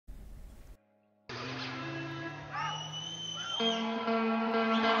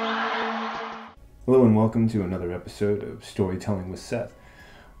Hello and welcome to another episode of Storytelling with Seth.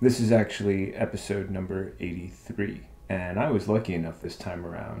 This is actually episode number 83, and I was lucky enough this time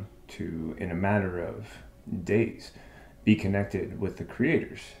around to, in a matter of days, be connected with the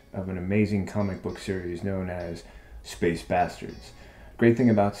creators of an amazing comic book series known as Space Bastards. Great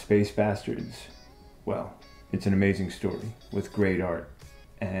thing about Space Bastards, well, it's an amazing story with great art,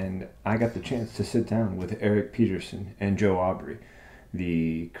 and I got the chance to sit down with Darick Peterson and Joe Aubrey,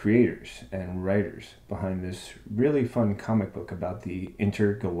 the creators and writers behind this really fun comic book about the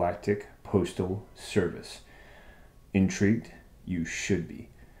Intergalactic Postal Service. Intrigued? You should be.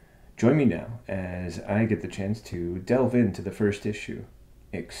 Join me now as I get the chance to delve into the first issue,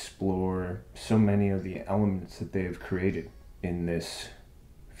 explore so many of the elements that they have created in this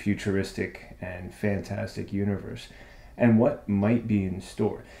futuristic and fantastic universe, and what might be in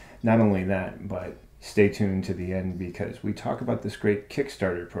store. Not only that, but stay tuned to the end because we talk about this great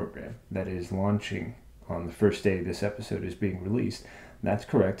Kickstarter program that is launching on the first day this episode is being released. That's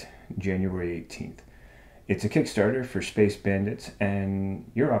correct, January 18th. It's a Kickstarter for Space Bandits and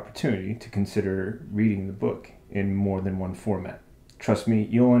your opportunity to consider reading the book in more than one format. Trust me,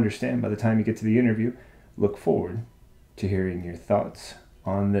 you'll understand by the time you get to the interview. Look forward to hearing your thoughts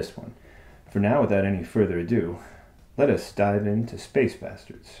on this one. For now, without any further ado, let us dive into Space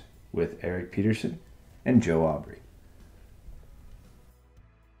Bastards with Darick Peterson and Joe Aubrey.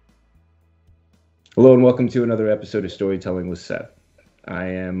 Hello and welcome to another episode of Storytelling with Seth. I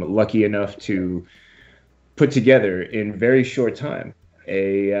am lucky enough to put together in very short time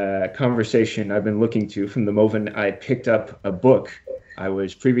a conversation I've been looking to from the moment I picked up a book I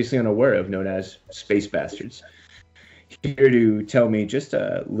was previously unaware of known as Space Bastards. Here to tell me just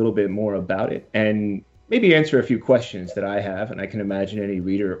a little bit more about it and maybe answer a few questions that I have, and I can imagine any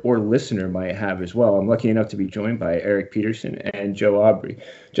reader or listener might have as well. I'm lucky enough to be joined by Darick Peterson and Joe Aubrey.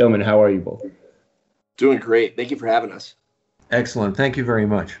 Gentlemen, how are you both? Doing great. Thank you for having us. Excellent. Thank you very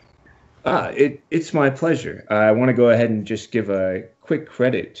much. It's my pleasure. I want to go ahead and just give a quick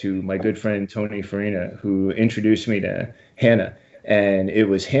credit to my good friend Tony Farina, who introduced me to Hannah, and it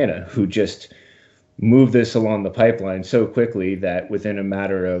was Hannah who just moved this along the pipeline so quickly that within a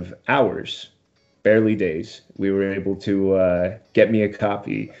matter of hours, barely days, we were able to get me a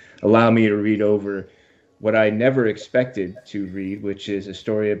copy, allow me to read over what I never expected to read, which is a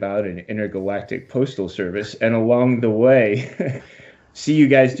story about an intergalactic postal service. And along the way, see you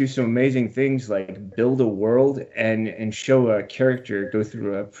guys do some amazing things like build a world and show a character go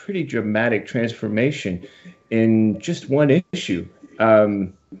through a pretty dramatic transformation in just one issue.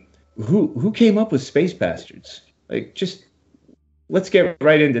 Who came up with Space Bastards? Like, just let's get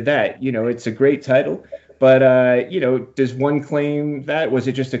right into that. You know, it's a great title, but, does one claim that? Was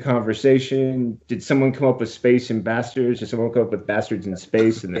it just a conversation? Did someone come up with Space and Bastards? Did someone come up with Bastards in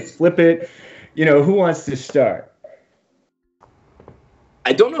Space and then flip it? You know, who wants to start?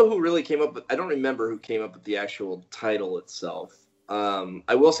 I don't know who really came up with, I don't remember who came up with the actual title itself.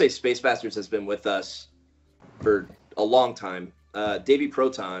 I will say Space Bastards has been with us for a long time. Davey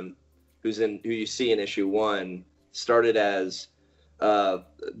Proton, who you see in issue 1, started as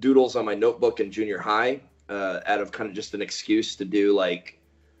doodles on my notebook in junior high out of kind of just an excuse to do like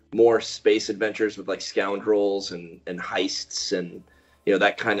more space adventures with like scoundrels and heists and, you know,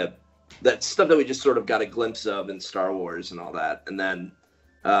 that stuff that we just sort of got a glimpse of in Star Wars and all that. And then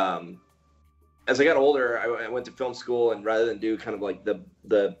as I got older, I went to film school, and rather than do kind of like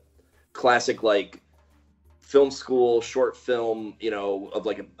the classic like film school short film, you know, of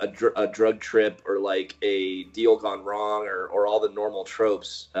like a drug trip or like a deal gone wrong or all the normal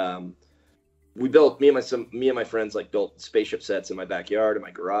tropes. We built, me and my friends like built spaceship sets in my backyard, in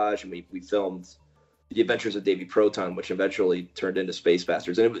my garage, and we filmed The Adventures of Davey Proton, which eventually turned into Space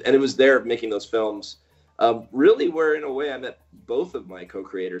Bastards. And it was there making those films really where, in a way, I met both of my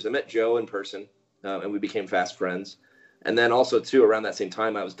co-creators. I met Joe in person, and we became fast friends. And then also, too, around that same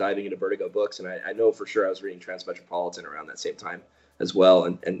time, I was diving into Vertigo books, and I know for sure I was reading Transmetropolitan around that same time as well,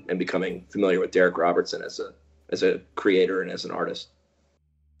 and becoming familiar with Darick Robertson as a creator and as an artist.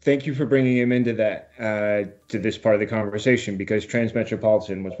 Thank you for bringing him into that, to this part of the conversation, because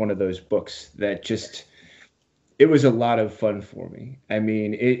Transmetropolitan was one of those books that just, it was a lot of fun for me. I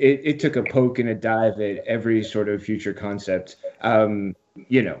mean, it took a poke and a dive at every sort of future concept.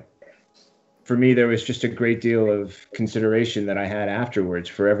 You know, for me, there was just a great deal of consideration that I had afterwards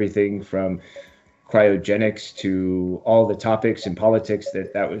for everything from cryogenics to all the topics and politics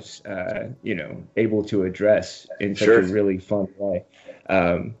that was, able to address in such a really fun way.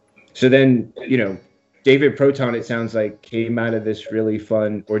 So then, David Proton, it sounds like, came out of this really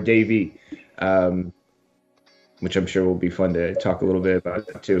fun, or Davey, which I'm sure will be fun to talk a little bit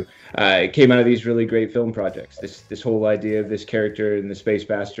about too. It came out of these really great film projects. This whole idea of this character and the Space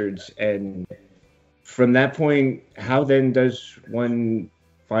Bastards, and from that point, how then does one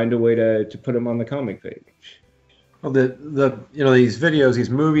find a way to put them on the comic page? Well, these videos, these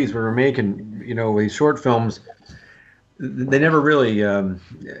movies we were making, these short films, they never really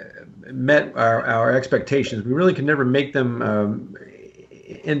met our expectations. We really could never make them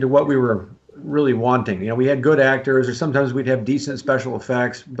into what we were really wanting. We had good actors, or sometimes we'd have decent special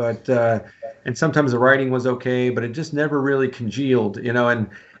effects, but and sometimes the writing was okay, but it just never really congealed. And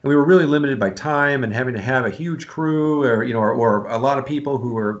we were really limited by time and having to have a huge crew, or a lot of people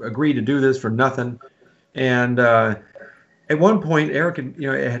who were agreed to do this for nothing. And at one point, Eric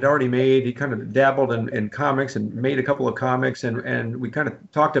had already he kind of dabbled in comics and made a couple of comics, and we kind of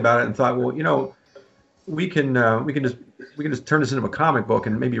talked about it and thought, well, we can just turn this into a comic book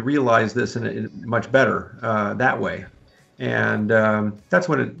and maybe realize this in much better that way. And that's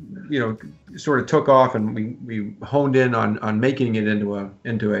when it sort of took off, and we honed in on making it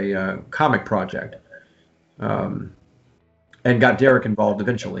into a comic project, and got Darick involved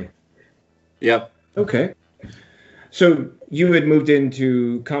eventually. Yeah. Okay. So you had moved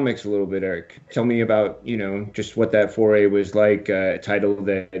into comics a little bit, Eric. Tell me about, just what that foray was like, a title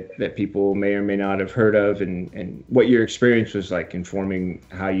that people may or may not have heard of, and what your experience was like informing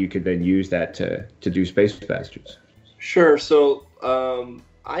how you could then use that to do Space Bastards. Sure. So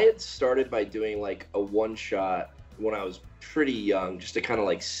I had started by doing like a one-shot when I was pretty young, just to kind of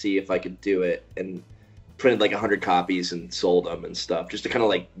like see if I could do it, and printed like 100 copies and sold them and stuff, just to kind of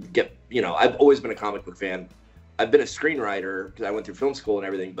like get, I've always been a comic book fan. I've been a screenwriter because I went through film school and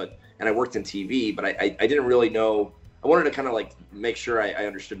everything, and I worked in TV, but I didn't really know. I wanted to kind of like make sure I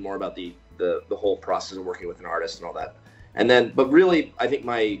understood more about the whole process of working with an artist and all that. And then, but really, I think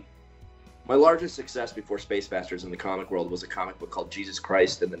my largest success before Space Bastards in the comic world was a comic book called Jesus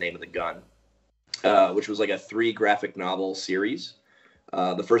Christ and the Name of the Gun, which was like a 3 graphic novel series.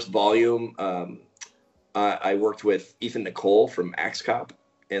 The first volume, I worked with Ethan Nicole from Axe Cop,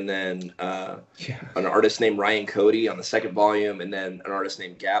 and then an artist named Ryan Cody on the second volume, and then an artist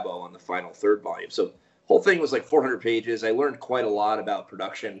named Gabo on the final 3rd volume. So whole thing was like 400 pages. I learned quite a lot about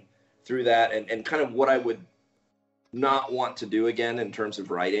production through that, and kind of what I would not want to do again in terms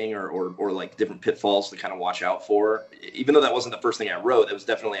of writing, or like different pitfalls to kind of watch out for. Even though that wasn't the first thing I wrote, it was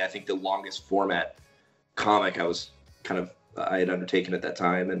definitely, I think, the longest format comic I had undertaken at that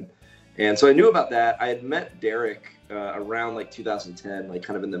time. And so I knew about that. I had met Darick around like 2010, like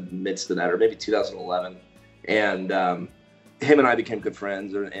kind of in the midst of that, or maybe 2011. And him and I became good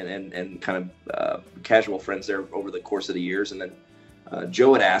friends, and kind of casual friends there over the course of the years. And then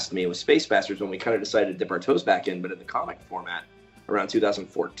Joe had asked me with Space Bastards when we kind of decided to dip our toes back in, but in the comic format around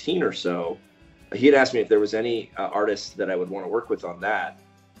 2014 or so. He had asked me if there was any artists that I would want to work with on that,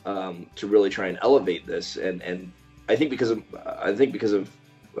 to really try and elevate this. And I think because of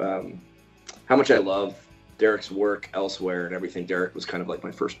how much I love Darick's work elsewhere and everything, Darick was kind of like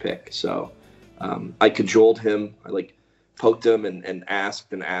my first pick. So I cajoled him. I like poked him and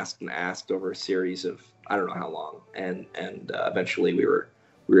asked and asked and asked over a series of I don't know how long, and eventually we were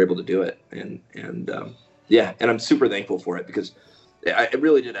able to do it. And I'm super thankful for it, because it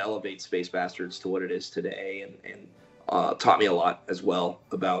really did elevate Space Bastards to what it is today, and taught me a lot as well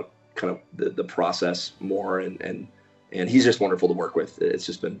about kind of the process more, and he's just wonderful to work with. It's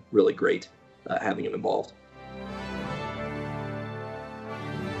just been really great having him involved.